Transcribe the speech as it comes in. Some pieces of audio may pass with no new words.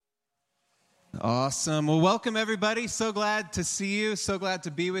Awesome. Well, welcome everybody. So glad to see you. So glad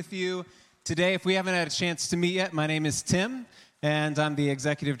to be with you today. If we haven't had a chance to meet yet, my name is Tim, and I'm the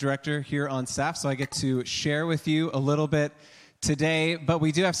executive director here on staff, so I get to share with you a little bit today. But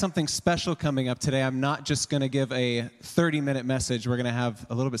we do have something special coming up today. I'm not just going to give a 30-minute message. We're going to have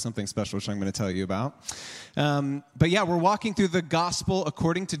a little bit something special, which I'm going to tell you about. But yeah, we're walking through the gospel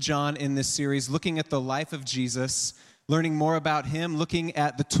according to John in this series, looking at the life of Jesus, learning more about him, looking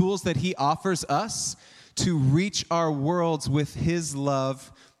at the tools that he offers us to reach our worlds with his love,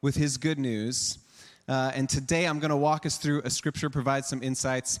 with his good news. And today I'm going to walk us through a scripture, provide some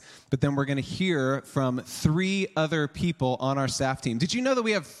insights, but then we're going to hear from 3 other people on our staff team. Did you know that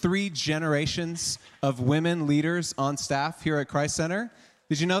we have 3 generations of women leaders on staff here at Christ Center?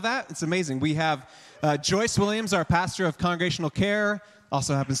 Did you know that? It's amazing. We have Joyce Williams, our pastor of congregational care,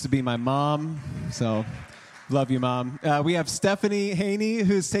 also happens to be my mom, so love you, Mom. We have Stephanie Haney,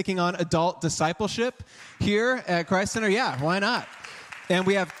 who's taking on adult discipleship here at Christ Center. Yeah, why not? And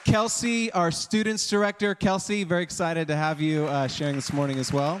we have Kelsey, our students director. Kelsey, very excited to have you sharing this morning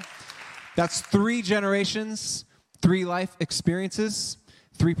as well. That's 3 generations, 3 life experiences,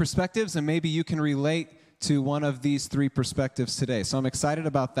 3 perspectives, and maybe you can relate to one of these 3 perspectives today. So I'm excited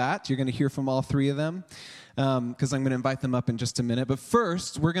about that. You're going to hear from all 3 of them because I'm going to invite them up in just a minute. But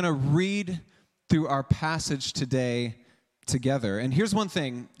first, we're going to read through our passage today together. And here's one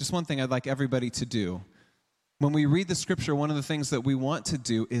thing, just one thing I'd like everybody to do. When we read the scripture, one of the things that we want to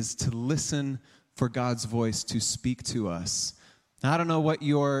do is to listen for God's voice to speak to us. Now, I don't know what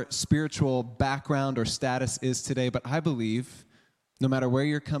your spiritual background or status is today, but I believe no matter where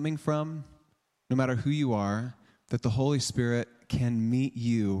you're coming from, no matter who you are, that the Holy Spirit can meet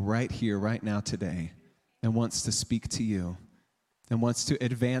you right here, right now, today, and wants to speak to you and wants to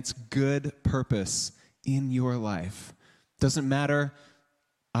advance good purpose in your life. Doesn't matter,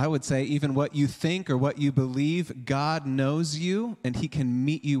 I would say, even what you think or what you believe. God knows you, and he can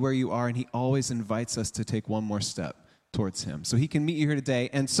meet you where you are, and he always invites us to take one more step towards him. So he can meet you here today.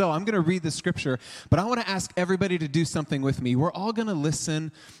 And so I'm going to read the scripture, but I want to ask everybody to do something with me. We're all going to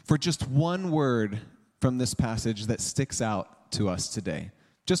listen for just one word from this passage that sticks out to us today.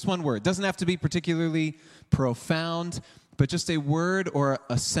 Just one word. Doesn't have to be particularly profound, but just a word or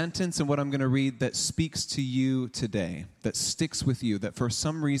a sentence in what I'm going to read that speaks to you today, that sticks with you, that for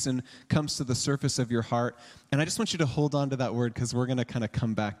some reason comes to the surface of your heart. And I just want you to hold on to that word because we're going to kind of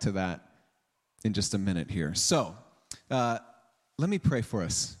come back to that in just a minute here. So let me pray for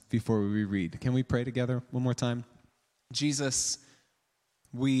us before we read. Can we pray together one more time? Jesus,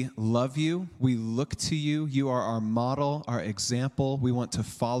 we love you. We look to you. You are our model, our example. We want to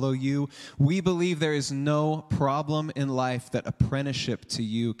follow you. We believe there is no problem in life that apprenticeship to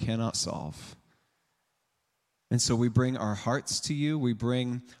you cannot solve. And so we bring our hearts to you. We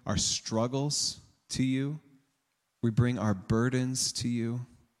bring our struggles to you. We bring our burdens to you.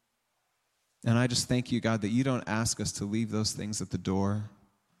 And I just thank you, God, that you don't ask us to leave those things at the door,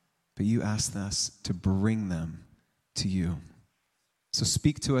 but you ask us to bring them to you. So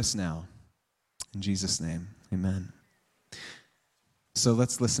speak to us now. In Jesus' name, amen. So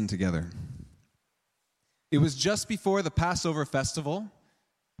let's listen together. It was just before the Passover festival.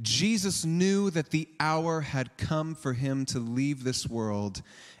 Jesus knew that the hour had come for him to leave this world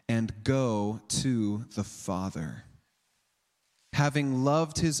and go to the Father. Having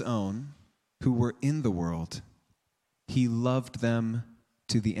loved his own who were in the world, he loved them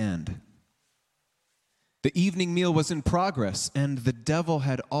to the end. The evening meal was in progress, and the devil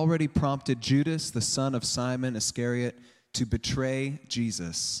had already prompted Judas, the son of Simon Iscariot, to betray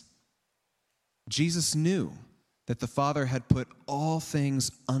Jesus. Jesus knew that the Father had put all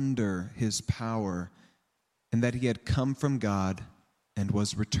things under his power, and that he had come from God and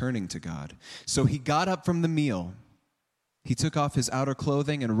was returning to God. So he got up from the meal. He took off his outer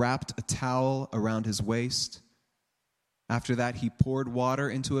clothing and wrapped a towel around his waist. After that, he poured water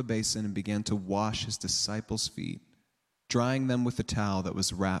into a basin and began to wash his disciples' feet, drying them with the towel that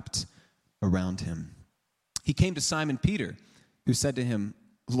was wrapped around him. He came to Simon Peter, who said to him,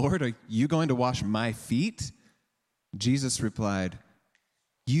 "Lord, are you going to wash my feet?" Jesus replied,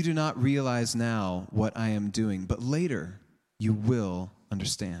 "You do not realize now what I am doing, but later you will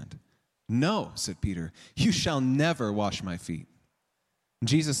understand." "No," said Peter, "you shall never wash my feet."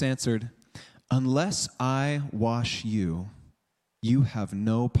 Jesus answered, "Unless I wash you, you have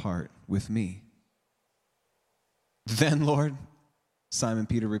no part with me." "Then, Lord," Simon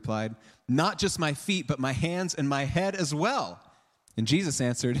Peter replied, "not just my feet, but my hands and my head as well." And Jesus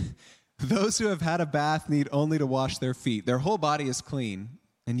answered, "Those who have had a bath need only to wash their feet. Their whole body is clean,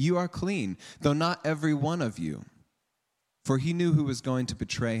 and you are clean, though not every one of you." For he knew who was going to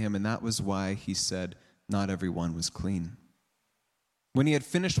betray him, and that was why he said, "Not everyone was clean." When he had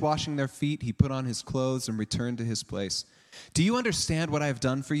finished washing their feet, he put on his clothes and returned to his place. "Do you understand what I have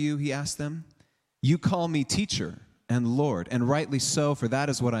done for you?" he asked them. "You call me teacher and Lord, and rightly so, for that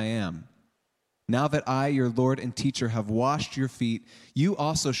is what I am. Now that I, your Lord and teacher, have washed your feet, you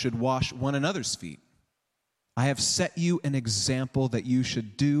also should wash one another's feet. I have set you an example that you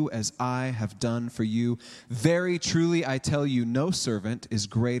should do as I have done for you. Very truly, I tell you, no servant is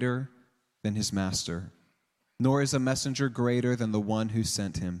greater than his master, nor is a messenger greater than the one who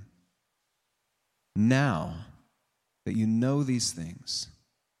sent him. Now that you know these things,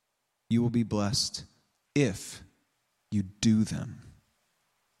 you will be blessed if you do them."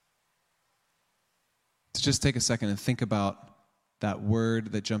 So just take a second and think about that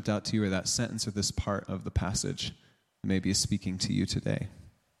word that jumped out to you, or that sentence, or this part of the passage that maybe is speaking to you today.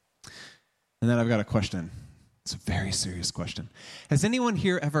 And then I've got a question. It's a very serious question. Has anyone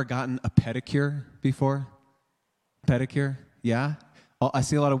here ever gotten a pedicure before? Pedicure? Yeah? I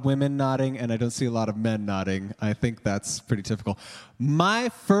see a lot of women nodding, and I don't see a lot of men nodding. I think that's pretty typical. My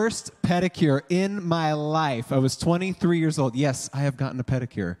first pedicure in my life, I was 23 years old. Yes, I have gotten a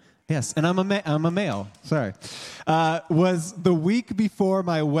pedicure. Yes, and I'm a male, sorry. Was the week before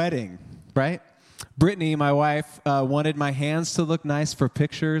my wedding, right? Brittany, my wife, wanted my hands to look nice for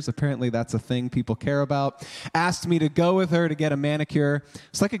pictures. Apparently that's a thing people care about. Asked me to go with her to get a manicure.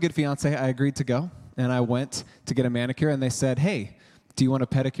 It's like a good fiance. I agreed to go, and I went to get a manicure, and they said, "Hey, do you want a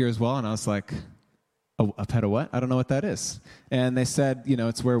pedicure as well?" And I was like, a ped a what? I don't know what that is. And they said,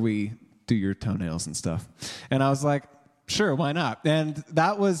 it's where we do your toenails and stuff. And I was like, sure, why not? And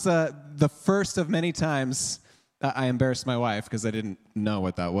that was the first of many times I embarrassed my wife because I didn't know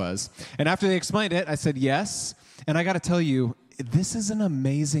what that was. And after they explained it, I said yes. And I got to tell you, this is an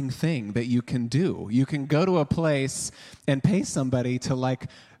amazing thing that you can do. You can go to a place and pay somebody to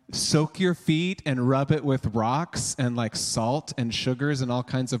soak your feet and rub it with rocks and salt and sugars and all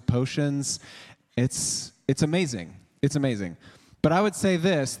kinds of potions. It's amazing. It's amazing. But I would say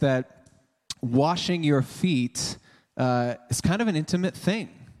this, that washing your feet is kind of an intimate thing.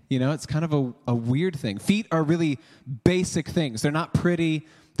 It's kind of a weird thing. Feet are really basic things. They're not pretty.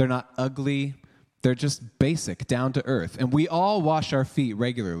 They're not ugly. They're just basic, down to earth. And we all wash our feet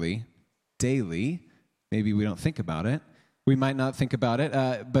regularly, daily. Maybe we don't think about it. We might not think about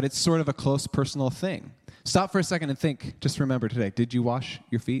it, but it's sort of a close personal thing. Stop for a second and think. Just remember today. Did you wash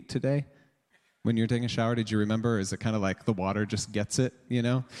your feet today? When you were taking a shower, did you remember? Or is it kind of like the water just gets it,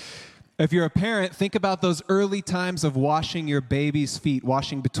 If you're a parent, think about those early times of washing your baby's feet,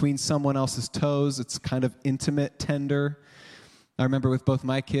 washing between someone else's toes. It's kind of intimate, tender. I remember with both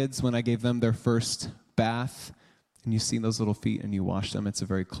my kids when I gave them their first bath, and you see those little feet and you wash them. It's a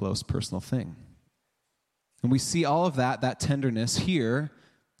very close, personal thing. And we see all of that tenderness here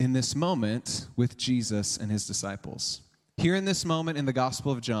in this moment with Jesus and his disciples. Here in this moment in the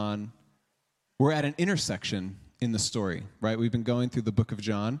Gospel of John, we're at an intersection in the story, right? We've been going through the book of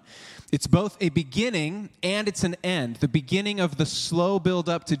John. It's both a beginning and it's an end. The beginning of the slow build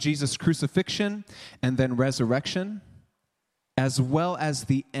up to Jesus' crucifixion and then resurrection, as well as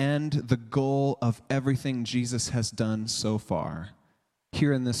the end, the goal of everything Jesus has done so far.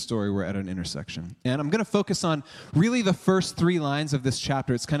 Here in this story, we're at an intersection. And I'm going to focus on really the first 3 lines of this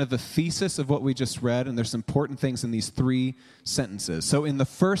chapter. It's kind of the thesis of what we just read, and there's some important things in these 3 sentences. So in the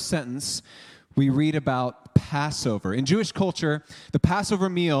first sentence, we read about Passover. In Jewish culture, the Passover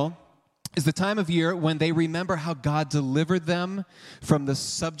meal is the time of year when they remember how God delivered them from the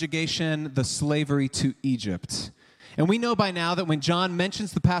subjugation, the slavery to Egypt. And we know by now that when John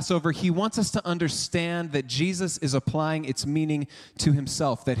mentions the Passover, he wants us to understand that Jesus is applying its meaning to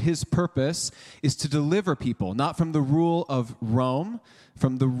himself, that his purpose is to deliver people, not from the rule of Rome,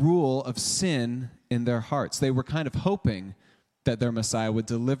 from the rule of sin in their hearts. They were kind of hoping that their Messiah would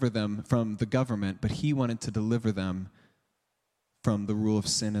deliver them from the government, but he wanted to deliver them from the rule of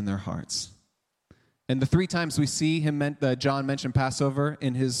sin in their hearts. And the 3 times we see John mention Passover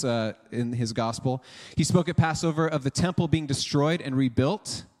in his gospel, he spoke at Passover of the temple being destroyed and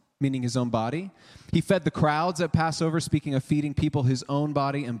rebuilt, meaning his own body. He fed the crowds at Passover, speaking of feeding people his own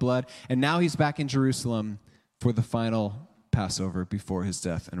body and blood. And now he's back in Jerusalem for the final Passover before his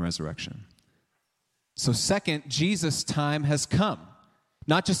death and resurrection. So second, Jesus' time has come.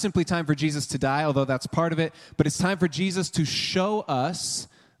 Not just simply time for Jesus to die, although that's part of it, but it's time for Jesus to show us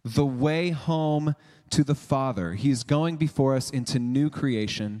the way home to the Father. He's going before us into new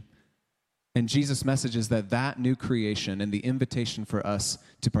creation, and Jesus' message is that new creation and the invitation for us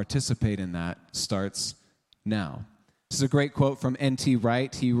to participate in that starts now. This is a great quote from N.T.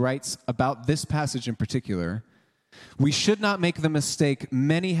 Wright. He writes about this passage in particular. We should not make the mistake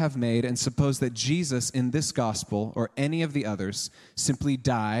many have made and suppose that Jesus in this gospel or any of the others simply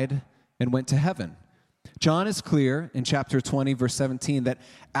died and went to heaven. John is clear in chapter 20, verse 17, that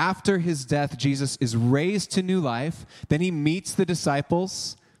after his death, Jesus is raised to new life. Then he meets the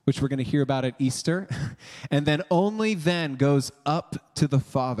disciples, which we're going to hear about at Easter, and then only then goes up to the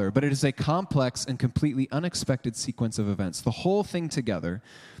Father. But it is a complex and completely unexpected sequence of events. The whole thing together,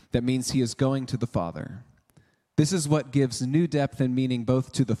 that means he is going to the Father. This is what gives new depth and meaning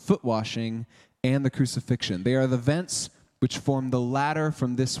both to the foot washing and the crucifixion. They are the events which form the ladder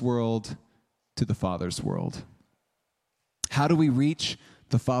from this world to the Father's world. How do we reach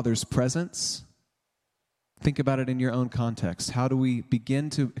the Father's presence? Think about it in your own context. How do we begin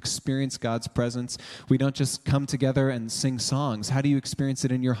to experience God's presence? We don't just come together and sing songs. How do you experience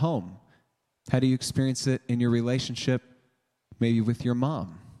it in your home? How do you experience it in your relationship, maybe with your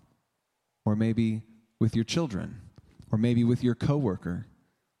mom, or maybe with your children, or maybe with your coworker?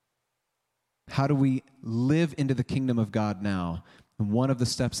 How do we live into the kingdom of God now? And one of the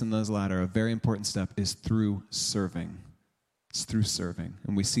steps in this ladder, a very important step, is through serving. It's through serving.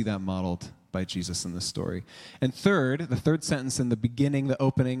 And we see that modeled by Jesus in this story. And third, the third sentence in the beginning, the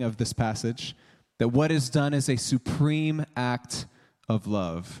opening of this passage, that what is done is a supreme act of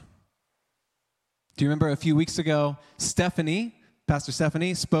love. Do you remember a few weeks ago, Pastor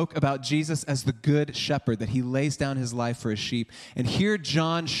Stephanie spoke about Jesus as the good shepherd, that he lays down his life for his sheep. And here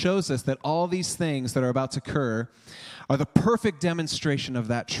John shows us that all these things that are about to occur are the perfect demonstration of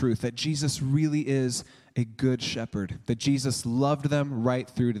that truth, that Jesus really is a good shepherd, that Jesus loved them right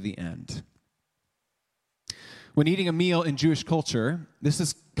through to the end. When eating a meal in Jewish culture, this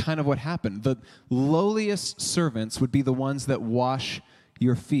is kind of what happened. The lowliest servants would be the ones that wash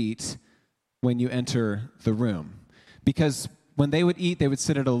your feet when you enter the room. Because when they would eat, they would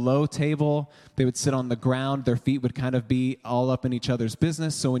sit at a low table. They would sit on the ground. Their feet would kind of be all up in each other's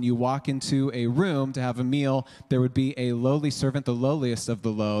business. So when you walk into a room to have a meal, there would be a lowly servant, the lowliest of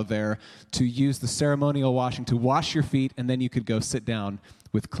the low, there to use the ceremonial washing to wash your feet, and then you could go sit down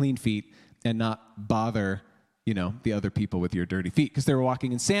with clean feet and not bother the other people with your dirty feet, because they were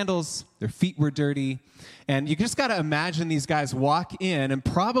walking in sandals, their feet were dirty, and you just got to imagine these guys walk in, and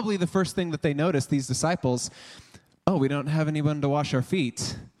probably the first thing that they noticed, these disciples, we don't have anyone to wash our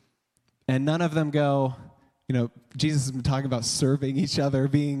feet, and none of them go, Jesus has been talking about serving each other,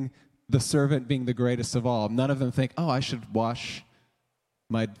 being the servant, being the greatest of all. None of them think, I should wash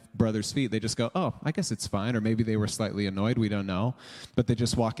my brother's feet. They just go, I guess it's fine, or maybe they were slightly annoyed, we don't know, but they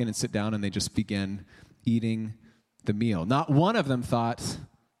just walk in and sit down, and they just begin eating the meal. Not one of them thought,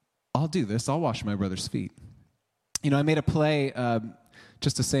 I'll do this. I'll wash my brother's feet. I made a play,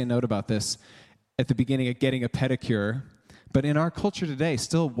 just to say a note about this, at the beginning of getting a pedicure. But in our culture today,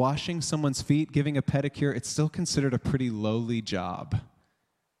 still washing someone's feet, giving a pedicure, it's still considered a pretty lowly job.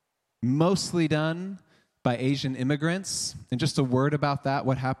 Mostly done by Asian immigrants. And just a word about that,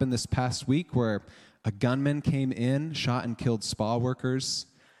 what happened this past week where a gunman came in, shot and killed spa workers.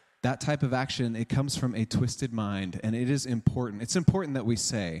 That type of action, it comes from a twisted mind, and it is important. It's important that we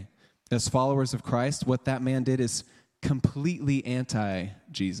say, as followers of Christ, what that man did is completely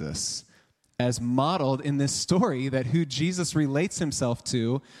anti-Jesus, as modeled in this story that who Jesus relates himself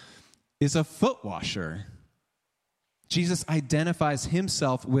to is a foot washer. Jesus identifies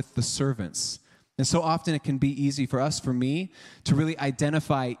himself with the servants. And so often it can be easy for us, for me, to really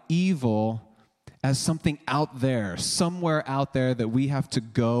identify evil as something out there, somewhere out there that we have to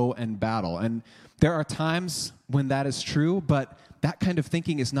go and battle. And there are times when that is true, but that kind of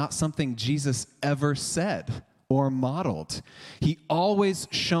thinking is not something Jesus ever said or modeled. He always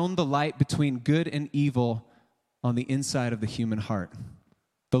shone the light between good and evil on the inside of the human heart.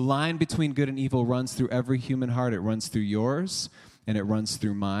 The line between good and evil runs through every human heart. It runs through yours, and it runs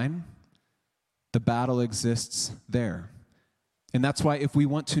through mine. The battle exists there. And that's why if we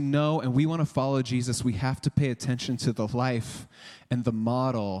want to know and we want to follow Jesus, we have to pay attention to the life and the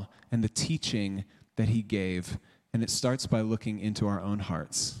model and the teaching that he gave. And it starts by looking into our own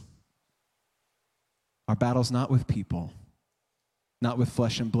hearts. Our battle's not with people, not with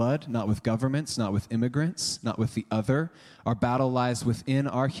flesh and blood, not with governments, not with immigrants, not with the other. Our battle lies within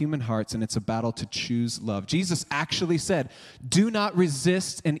our human hearts, and it's a battle to choose love. Jesus actually said, do not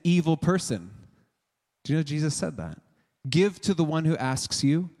resist an evil person. Do you know Jesus said that? Give to the one who asks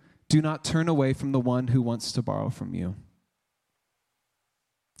you. Do not turn away from the one who wants to borrow from you.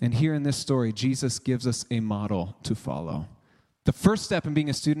 And here in this story, Jesus gives us a model to follow. The first step in being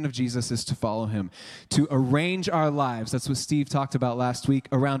a student of Jesus is to follow him, to arrange our lives. That's what Steve talked about last week,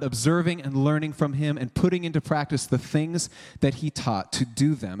 around observing and learning from him and putting into practice the things that he taught, to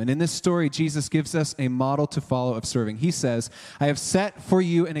do them. And in this story, Jesus gives us a model to follow of serving. He says, I have set for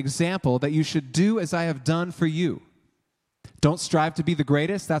you an example that you should do as I have done for you. Don't strive to be the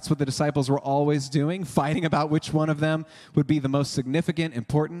greatest. That's what the disciples were always doing, fighting about which one of them would be the most significant,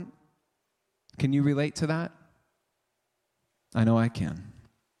 important. Can you relate to that? I know I can.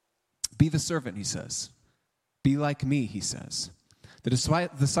 Be the servant, he says. Be like me, he says. The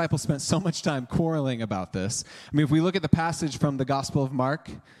disciples spent so much time quarreling about this. I mean, if we look at the passage from the Gospel of Mark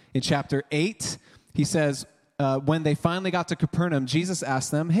in chapter 8, he says, when they finally got to Capernaum, Jesus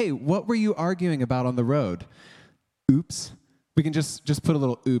asked them, hey, what were you arguing about on the road? Oops. We can just put a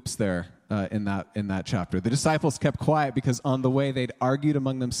little oops there in that chapter. The disciples kept quiet because on the way they'd argued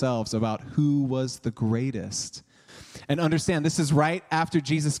among themselves about who was the greatest. And understand, this is right after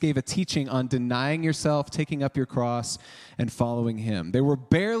Jesus gave a teaching on denying yourself, taking up your cross, and following him. They were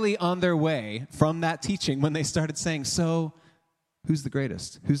barely on their way from that teaching when they started saying, so who's the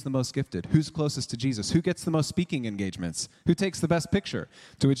greatest? Who's the most gifted? Who's closest to Jesus? Who gets the most speaking engagements? Who takes the best picture?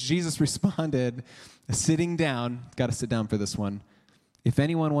 To which Jesus responded, sitting down, got to sit down for this one, if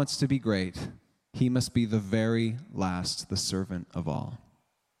anyone wants to be great, he must be the very last, the servant of all.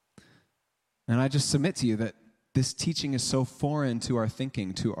 And I just submit to you that this teaching is so foreign to our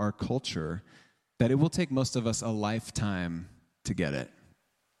thinking, to our culture, that it will take most of us a lifetime to get it.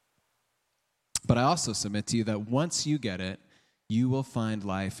 But I also submit to you that once you get it, you will find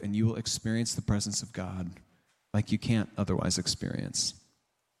life and you will experience the presence of God like you can't otherwise experience.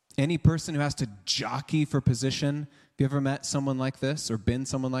 Any person who has to jockey for position, have you ever met someone like this or been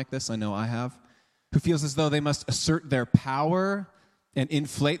someone like this? I know I have. Who feels as though they must assert their power and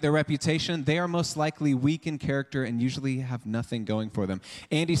inflate their reputation, they are most likely weak in character and usually have nothing going for them.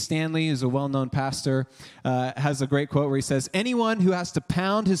 Andy Stanley, who's a well-known pastor, has a great quote where he says, anyone who has to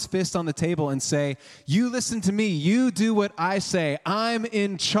pound his fist on the table and say, you listen to me, you do what I say, I'm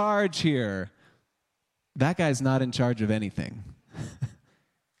in charge here, that guy's not in charge of anything.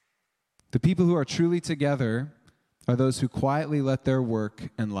 The people who are truly together are those who quietly let their work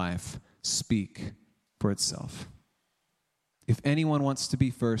and life speak for itself. If anyone wants to be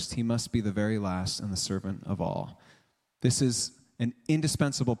first, he must be the very last and the servant of all. This is an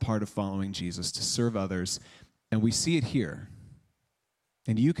indispensable part of following Jesus, to serve others, and we see it here.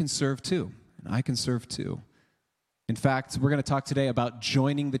 And you can serve too, and I can serve too. In fact, we're going to talk today about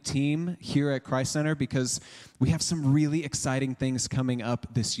joining the team here at Christ Center because we have some really exciting things coming up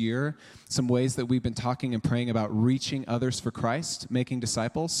this year, some ways that we've been talking and praying about reaching others for Christ, making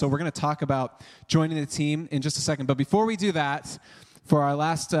disciples. So we're going to talk about joining the team in just a second. But before we do that, for our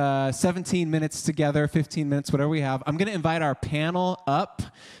last 17 minutes together, 15 minutes, whatever we have, I'm going to invite our panel up.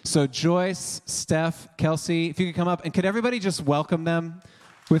 So Joyce, Steph, Kelsey, if you could come up. And could everybody just welcome them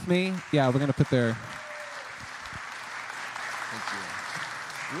with me? Yeah, we're going to put their...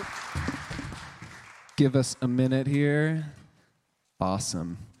 Give us a minute here.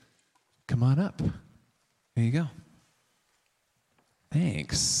 Awesome. Come on up. There you go.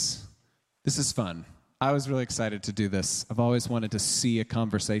 Thanks. This is fun. I was really excited to do this. I've always wanted to see a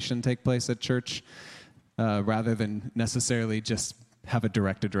conversation take place at church rather than necessarily just have a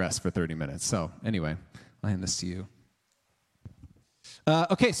direct address for 30 minutes. So anyway, I'll hand this to you.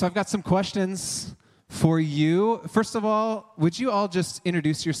 Okay, so I've got some questions for you. First of all, would you all just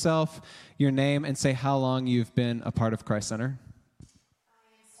introduce yourself, your name, and say how long you've been a part of Christ Center?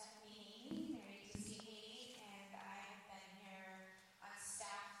 I'm Stephanie Haney, married to Steve Haney, and I have been here on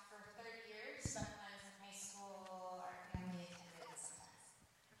staff for 30 years, but when I was in high school, our family attended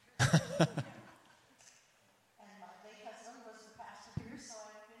sometimes. And my late husband was the pastor here, so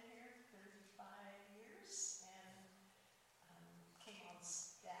I've been here 35 years, and came on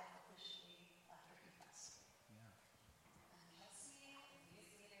staff officially after he passed away. I'm Kelsey, I'm a youth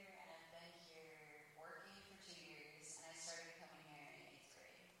leader, and I've been here working for 2 years, and I started coming here in 8th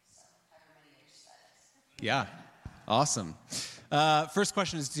grade, so however many years that is. Yeah, awesome. First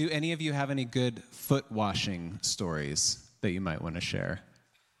question is, do any of you have any good foot washing stories that you might want to share?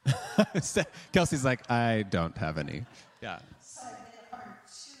 Kelsey's like, I don't have any. Yeah. So I've been a part of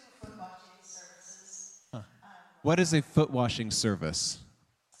 2 foot washing services. What is a foot washing service?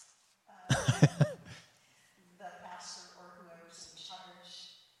 The pastor or whoever's in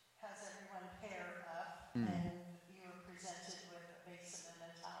charge has everyone pair up, and you are presented with a basin and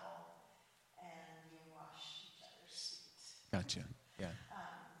a towel, and you wash each other's feet. Gotcha. Yeah.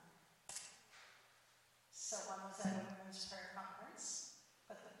 So one was at a women's prayer conference,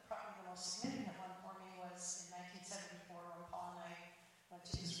 but probably the most significant one for me was in 1974 when Paul and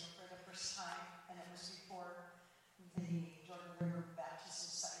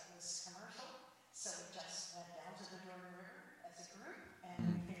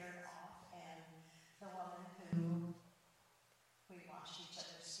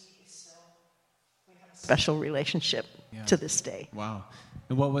special relationship to this day. Wow.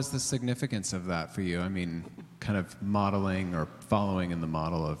 And what was the significance of that for you? I mean, kind of modeling or following in the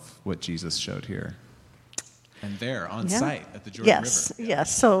model of what Jesus showed here. And there, on site at the Jordan River.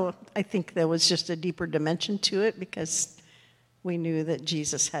 Yes. So I think there was just a deeper dimension to it because we knew that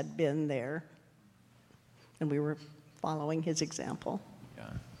Jesus had been there and we were following his example. Yeah.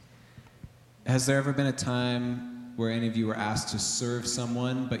 Has there ever been a time where any of you were asked to serve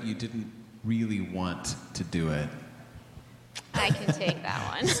someone, but you didn't really want to do it? I can take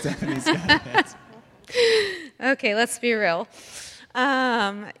that one. Stephanie's got it. Okay, let's be real.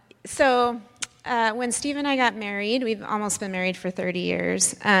 So when Steve and I got married, we've almost been married for 30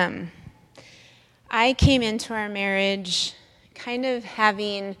 years. I came into our marriage kind of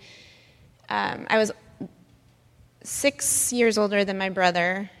having, I was 6 years older than my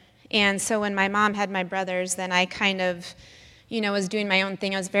brother, and so when my mom had my brothers, then I kind of, was doing my own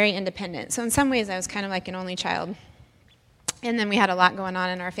thing. I was very independent. So in some ways, I was kind of like an only child. And then we had a lot going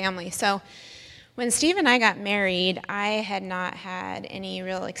on in our family. So when Steve and I got married, I had not had any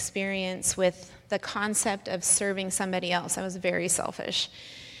real experience with the concept of serving somebody else. I was very selfish.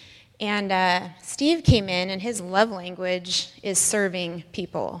 And Steve came in, and his love language is serving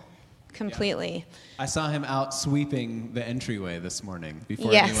people completely. Yeah. I saw him out sweeping the entryway this morning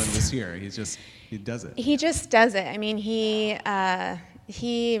before Yes. anyone was here. He does it. He just does it. I mean, he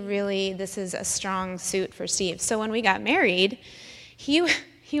really, this is a strong suit for Steve. So when we got married, he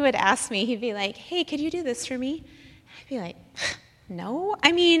would ask me, he'd be like, hey, could you do this for me? I'd be like, no.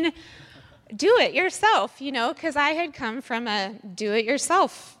 I mean, do it yourself, because I had come from a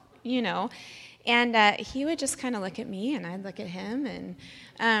do-it-yourself, And he would just kind of look at me, and I'd look at him.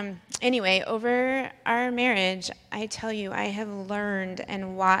 And anyway, over our marriage, I tell you, I have learned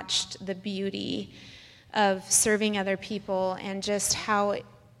and watched the beauty of serving other people and just how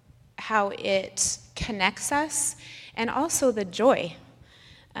it connects us, and also the joy.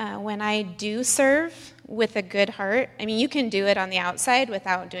 When I do serve with a good heart, I mean, you can do it on the outside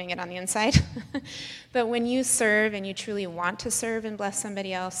without doing it on the inside. But when you serve and you truly want to serve and bless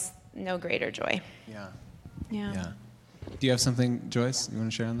somebody else, no greater joy. Yeah. Do you have something, Joyce, you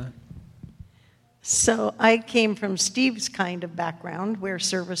want to share on that? So I came from Steve's kind of background where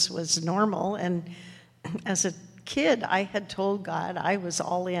service was normal, and as a kid, I had told God I was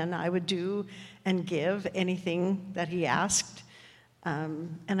all in. I would do and give anything that he asked.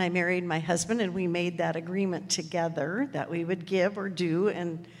 And I married my husband, and we made that agreement together that we would give or do.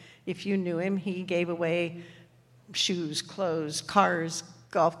 And if you knew him, he gave away shoes, clothes, cars,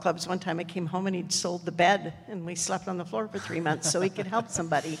 golf clubs. One time I came home and he'd sold the bed, and we slept on the floor for 3 months so he could help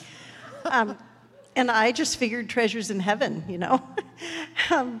somebody. And I just figured treasures in heaven,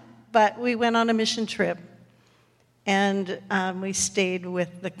 But we went on a mission trip, and we stayed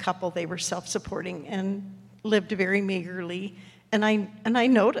with the couple. They were self-supporting and lived very meagerly. And I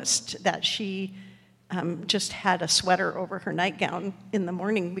noticed that she just had a sweater over her nightgown in the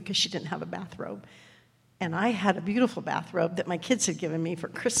morning because she didn't have a bathrobe. And I had a beautiful bathrobe that my kids had given me for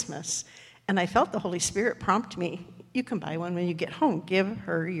Christmas. And I felt the Holy Spirit prompt me, you can buy one when you get home. Give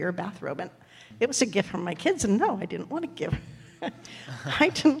her your bathrobe. And it was a gift from my kids. And no, I didn't want to give her. I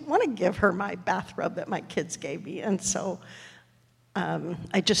didn't want to give her my bathrobe that my kids gave me. And so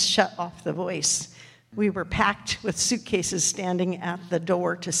I just shut off the voice. We were packed with suitcases standing at the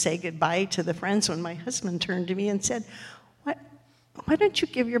door to say goodbye to the friends when my husband turned to me and said, why don't you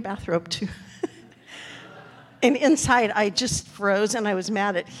give your bathrobe to... And inside, I just froze, and I was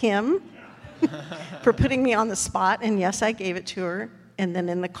mad at him for putting me on the spot. And yes, I gave it to her. And then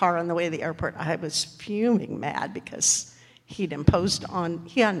in the car on the way to the airport, I was fuming mad because he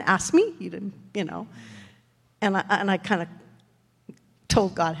hadn't asked me, And I kind of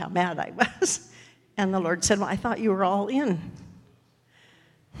told God how mad I was. And the Lord said, well, I thought you were all in.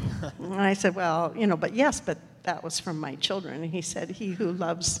 And I said, well, but yes, but that was from my children. And he said, he who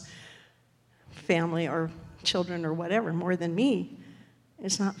loves family or children or whatever more than me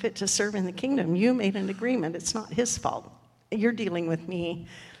is not fit to serve in the kingdom. You made an agreement. It's not his fault. You're dealing with me.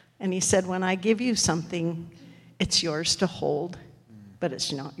 And he said, when I give you something, it's yours to hold, but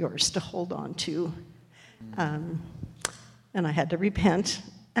it's not yours to hold on to. And I had to repent,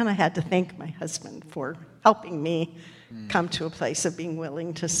 and I had to thank my husband for helping me come to a place of being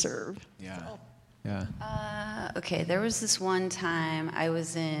willing to serve. Yeah. Okay, there was this one time I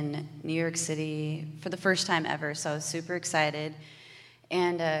was in New York City for the first time ever, so I was super excited.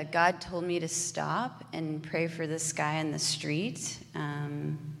 And God told me to stop and pray for this guy in the street.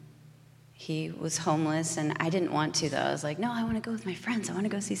 He was homeless, and I didn't want to, though. I was like, no, I want to go with my friends. I want to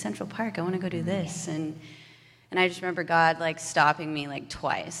go see Central Park. I want to go do this. And And I just remember God like stopping me like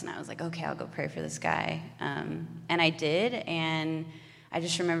twice, and I was like, okay, I'll go pray for this guy. And I did, and I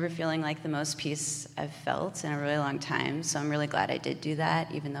just remember feeling like the most peace I've felt in a really long time. So I'm really glad I did do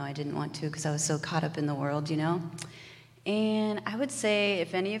that, even though I didn't want to, because I was so caught up in the world, you know? And I would say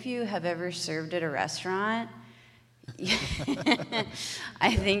if any of you have ever served at a restaurant,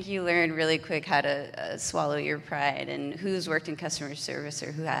 I think you learn really quick how to swallow your pride and who's worked in customer service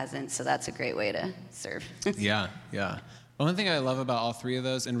or who hasn't. So that's a great way to serve. Yeah. One thing I love about all three of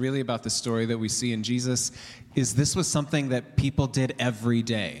those, and really about the story that we see in Jesus, is this was something that people did every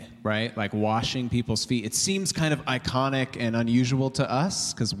day, right? Like washing people's feet. It seems kind of iconic and unusual to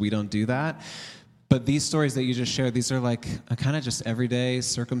us because we don't do that. But these stories that you just shared, these are like kind of just everyday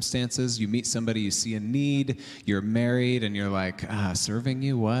circumstances. You meet somebody, you see a need, you're married, and you're like, serving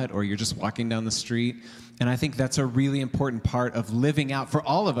you, what? Or you're just walking down the street. And I think that's a really important part of living out. For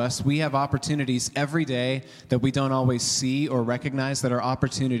all of us, we have opportunities every day that we don't always see or recognize that are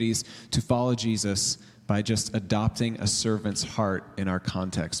opportunities to follow Jesus by just adopting a servant's heart in our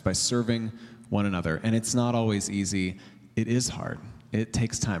context, by serving one another. And it's not always easy. It is hard. It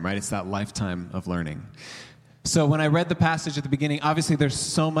takes time, right? It's that lifetime of learning. So when I read the passage at the beginning, obviously there's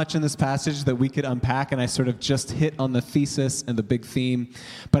so much in this passage that we could unpack, and I sort of just hit on the thesis and the big theme.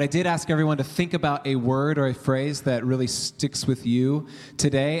 But I did ask everyone to think about a word or a phrase that really sticks with you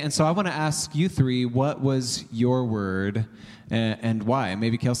today. And so I want to ask you three, what was your word and why?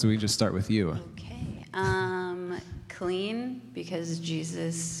 Maybe, Kelsey, we can just start with you. Okay. Clean, because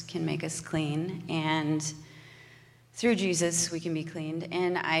Jesus can make us clean, and through Jesus, we can be cleaned,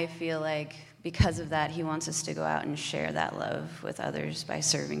 and I feel like because of that, he wants us to go out and share that love with others by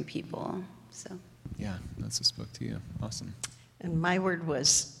serving people. So, yeah, that's what spoke to you. Awesome. And my word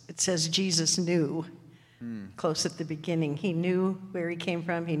was, it says Jesus knew, close at the beginning. He knew where he came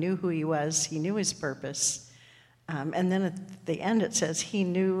from. He knew who he was. He knew his purpose. And then at the end, it says he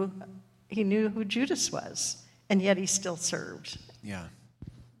knew who Judas was, and yet he still served. Yeah.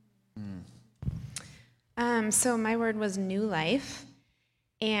 So my word was new life.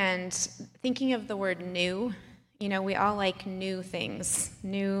 And thinking of the word new, you know, we all like new things,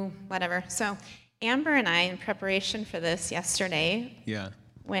 new whatever. So Amber and I, in preparation for this yesterday,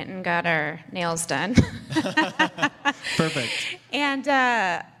 went and got our nails done. Perfect. And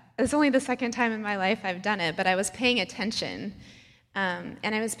it's only the second time in my life I've done it, but I was paying attention. And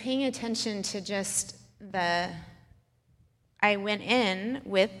I was paying attention to just I went in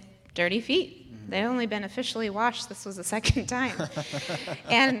with dirty feet. They've only been officially washed. This was the second time.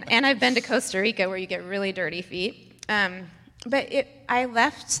 and I've been to Costa Rica where you get really dirty feet. But I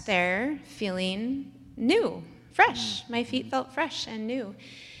left there feeling new, fresh. My feet felt fresh and new.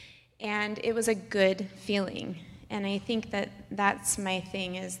 And it was a good feeling. And I think that's my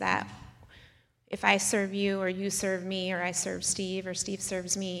thing, is that if I serve you or you serve me or I serve Steve or Steve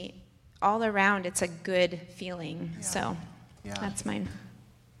serves me, all around it's a good feeling. Yeah. So that's mine.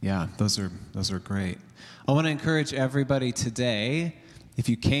 Yeah, those are great. I want to encourage everybody today, if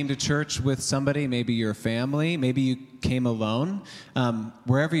you came to church with somebody, maybe your family, maybe you came alone,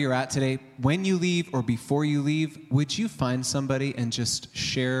 wherever you're at today, when you leave or before you leave, would you find somebody and just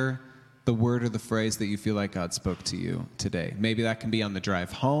share the word or the phrase that you feel like God spoke to you today? Maybe that can be on the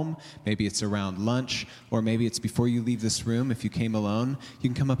drive home, maybe it's around lunch, or maybe it's before you leave this room. If you came alone, you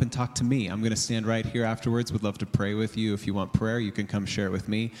can come up and talk to me. I'm going to stand right here afterwards. Would love to pray with you. If you want prayer, you can come share it with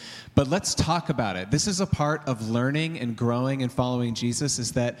me. But let's talk about it. This is a part of learning and growing and following Jesus,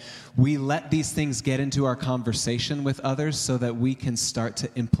 is that we let these things get into our conversation with others so that we can start to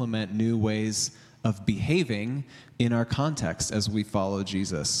implement new ways of behaving in our context as we follow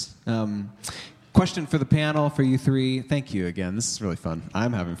Jesus. Question for the panel, for you three. Thank you again. This is really fun.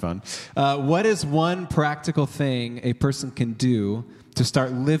 I'm having fun. What is one practical thing a person can do to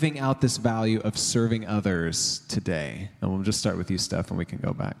start living out this value of serving others today? And we'll just start with you, Steph, and we can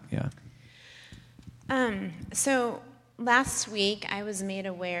go back. Yeah. So last week, I was made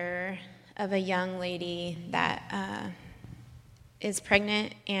aware of a young lady that is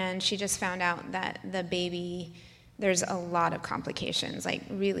pregnant, and she just found out that the baby, there's a lot of complications, like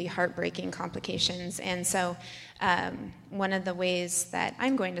really heartbreaking complications. And so one of the ways that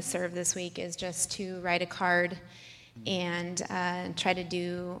I'm going to serve this week is just to write a card and try to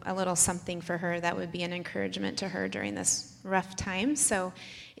do a little something for her that would be an encouragement to her during this rough time. So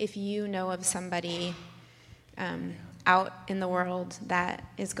if you know of somebody out in the world that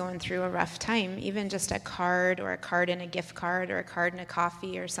is going through a rough time, even just a card or a card in a gift card or a card in a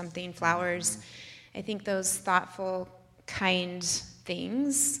coffee or something, flowers, I think those thoughtful, kind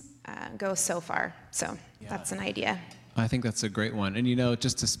things go so far. So that's an idea. I think that's a great one. And, you know,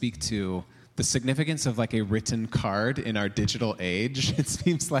 just to speak to the significance of like a written card in our digital age. It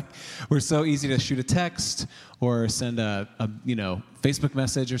seems like we're so easy to shoot a text or send a Facebook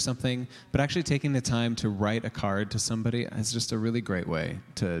message or something, but actually taking the time to write a card to somebody is just a really great way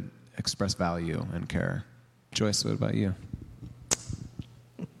to express value and care. Joyce, what about you?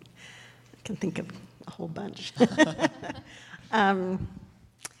 I can think of a whole bunch.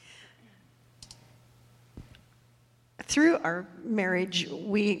 Through our marriage,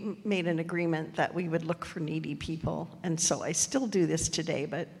 we made an agreement that we would look for needy people. And so I still do this today,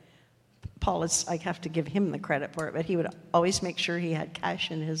 but Paul I have to give him the credit for it, but he would always make sure he had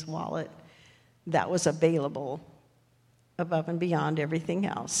cash in his wallet that was available above and beyond everything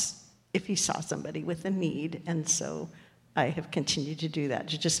else if he saw somebody with a need. And so I have continued to do that,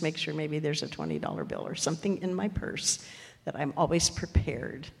 to just make sure maybe there's a $20 bill or something in my purse that I'm always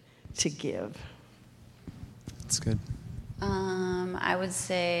prepared to give. That's good. I would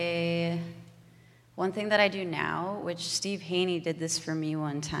say one thing that I do now, which Steve Haney did this for me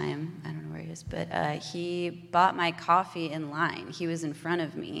one time. I don't know where he is, but he bought my coffee in line. He was in front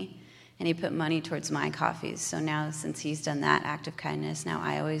of me, and he put money towards my coffees. So now, since he's done that act of kindness, now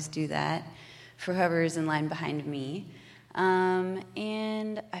I always do that for whoever is in line behind me.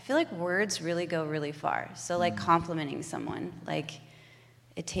 And I feel like words really go really far. So like complimenting someone, like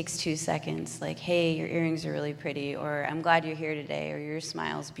it takes 2 seconds, like, hey, your earrings are really pretty, or I'm glad you're here today, or your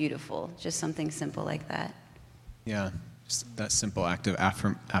smile's beautiful. Just something simple like that. Yeah, just that simple act of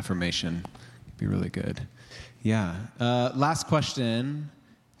affirmation would be really good. Yeah. Last question.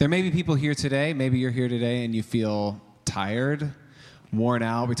 There may be people here today, maybe you're here today and you feel tired, worn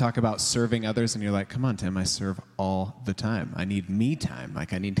out. We talk about serving others, and you're like, come on, Tim, I serve all the time. I need me time.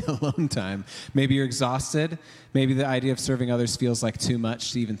 Like, I need alone time. Maybe you're exhausted. Maybe the idea of serving others feels like too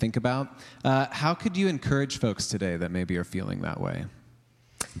much to even think about. How could you encourage folks today that maybe are feeling that way?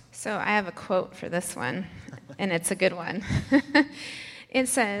 So I have a quote for this one, and it's a good one. It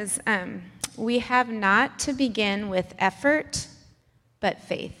says, we have not to begin with effort, but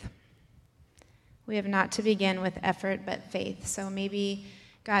faith. We have not to begin with effort, but faith. So maybe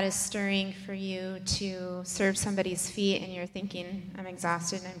God is stirring for you to serve somebody's feet, and you're thinking, I'm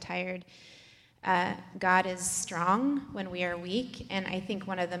exhausted and I'm tired. God is strong when we are weak, and I think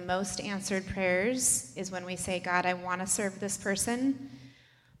one of the most answered prayers is when we say, God, I want to serve this person,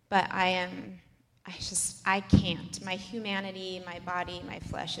 but I can't. My humanity, my body, my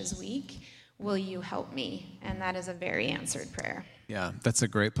flesh is weak. Will you help me? And that is a very answered prayer. Yeah, that's a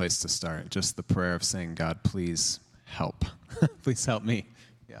great place to start. Just the prayer of saying, God, please help. Please help me.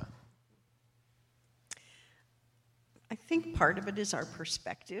 Yeah. I think part of it is our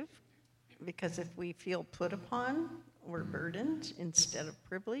perspective, because if we feel put upon, we're burdened instead of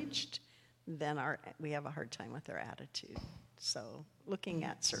privileged, then we have a hard time with our attitude. So looking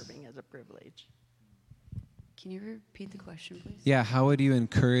at serving as a privilege. Can you repeat the question, please? Yeah, how would you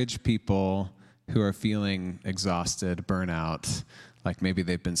encourage people who are feeling exhausted, burnout, like maybe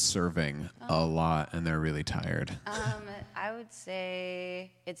they've been serving a lot and they're really tired? I would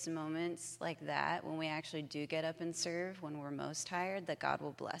say it's moments like that when we actually do get up and serve, when we're most tired, that God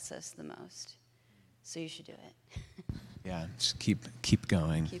will bless us the most. So you should do it. Yeah, just keep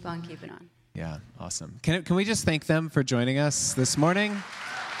going. Keep on keeping on. Yeah, awesome. Can we just thank them for joining us this morning?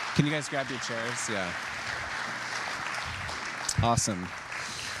 Can you guys grab your chairs? Yeah. Awesome.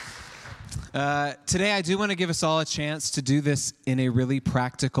 Today, I do want to give us all a chance to do this in a really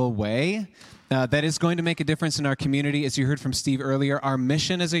practical way that is going to make a difference in our community. As you heard from Steve earlier, our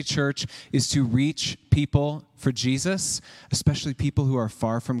mission as a church is to reach people for Jesus, especially people who are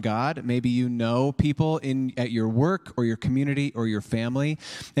far from God. Maybe you know people at your work or your community or your family.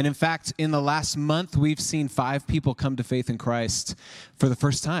 And in fact, in the last month, we've seen 5 people come to faith in Christ for the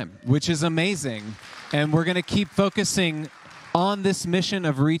first time, which is amazing. And we're going to keep focusing on this mission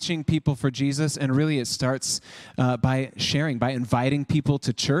of reaching people for Jesus, and really it starts by sharing, by inviting people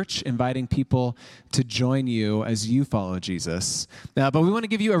to church, inviting people to join you as you follow Jesus. But we want to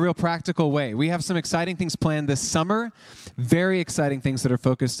give you a real practical way. We have some exciting things planned this summer, very exciting things that are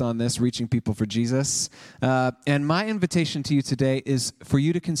focused on this, reaching people for Jesus. And my invitation to you today is for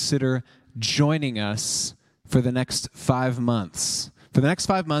you to consider joining us for the next 5 months. For the next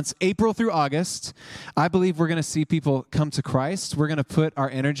 5 months, April through August, I believe we're going to see people come to Christ. We're going to put our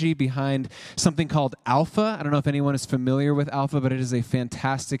energy behind something called Alpha. I don't know if anyone is familiar with Alpha, but it is a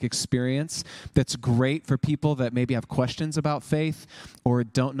fantastic experience that's great for people that maybe have questions about faith or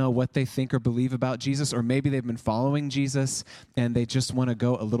don't know what they think or believe about Jesus, or maybe they've been following Jesus and they just want to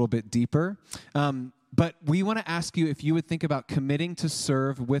go a little bit deeper. But we want to ask you if you would think about committing to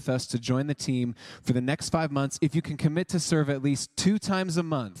serve with us, to join the team for the next 5 months. If you can commit to serve at least 2 times a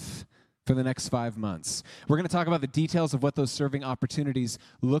month for for the next 5 months. We're going to talk about the details of what those serving opportunities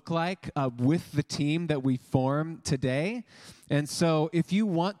look like with the team that we form today. And so if you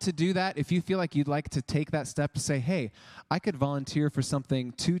want to do that, if you feel like you'd like to take that step to say, hey, I could volunteer for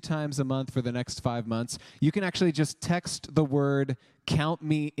something 2 times a month for the next 5 months, you can actually just text the word "count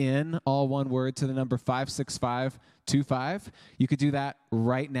me in," all one word, to the number 56525. You could do that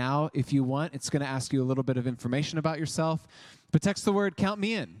right now if you want. It's going to ask you a little bit of information about yourself. But text the word "count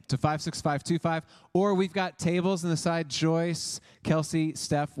me in" to 56525. Or we've got tables on the side. Joyce, Kelsey,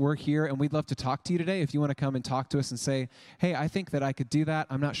 Steph, we're here, and we'd love to talk to you today. If you want to come and talk to us and say, hey, I think that I could do that.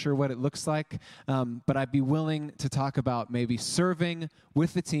 I'm not sure what it looks like, but I'd be willing to talk about maybe serving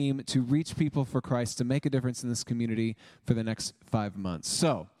with the team to reach people for Christ, to make a difference in this community for the next 5 months.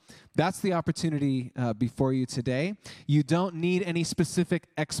 So that's the opportunity before you today. You don't need any specific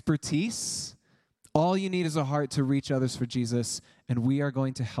expertise. All you need is a heart to reach others for Jesus, and we are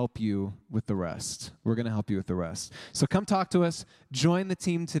going to help you with the rest. We're going to help you with the rest. So come talk to us. Join the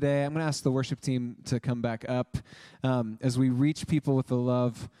team today. I'm going to ask the worship team to come back up as we reach people with the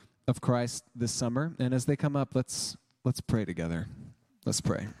love of Christ this summer. And as they come up, let's pray together. Let's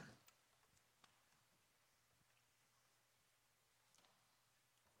pray.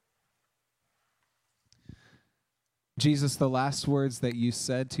 Jesus, the last words that you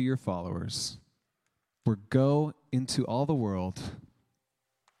said to your followers were, go into all the world,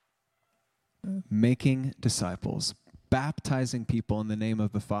 making disciples, baptizing people in the name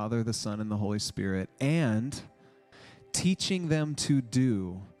of the Father, the Son, and the Holy Spirit, and teaching them to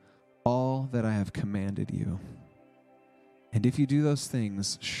do all that I have commanded you. And if you do those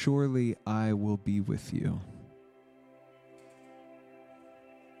things, surely I will be with you.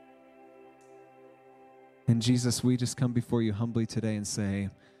 And Jesus, we just come before you humbly today and say,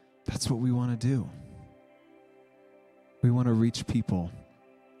 that's what we want to do. We want to reach people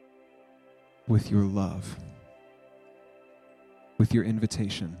with your love, with your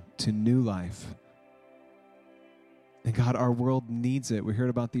invitation to new life. And God, our world needs it. We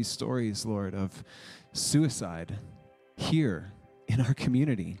heard about these stories, Lord, of suicide here in our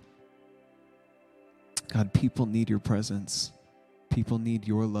community. God, people need your presence. People need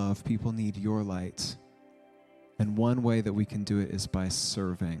your love. People need your light. And one way that we can do it is by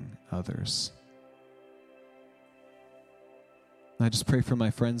serving others. I just pray for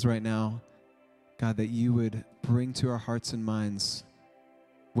my friends right now, God, that you would bring to our hearts and minds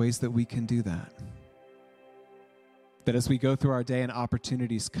ways that we can do that. That as we go through our day and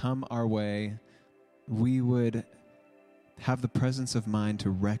opportunities come our way, we would have the presence of mind to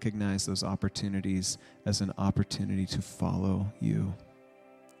recognize those opportunities as an opportunity to follow you.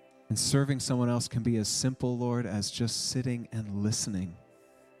 And serving someone else can be as simple, Lord, as just sitting and listening.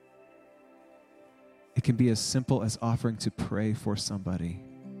 It can be as simple as offering to pray for somebody.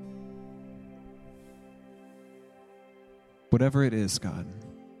 Whatever it is, God,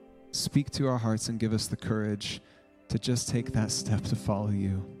 speak to our hearts and give us the courage to just take that step to follow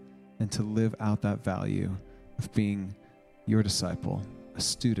you and to live out that value of being your disciple, a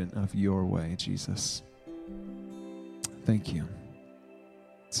student of your way, Jesus. Thank you.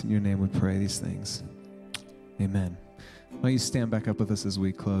 It's in your name we pray these things. Amen. Why don't you stand back up with us as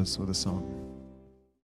we close with a song?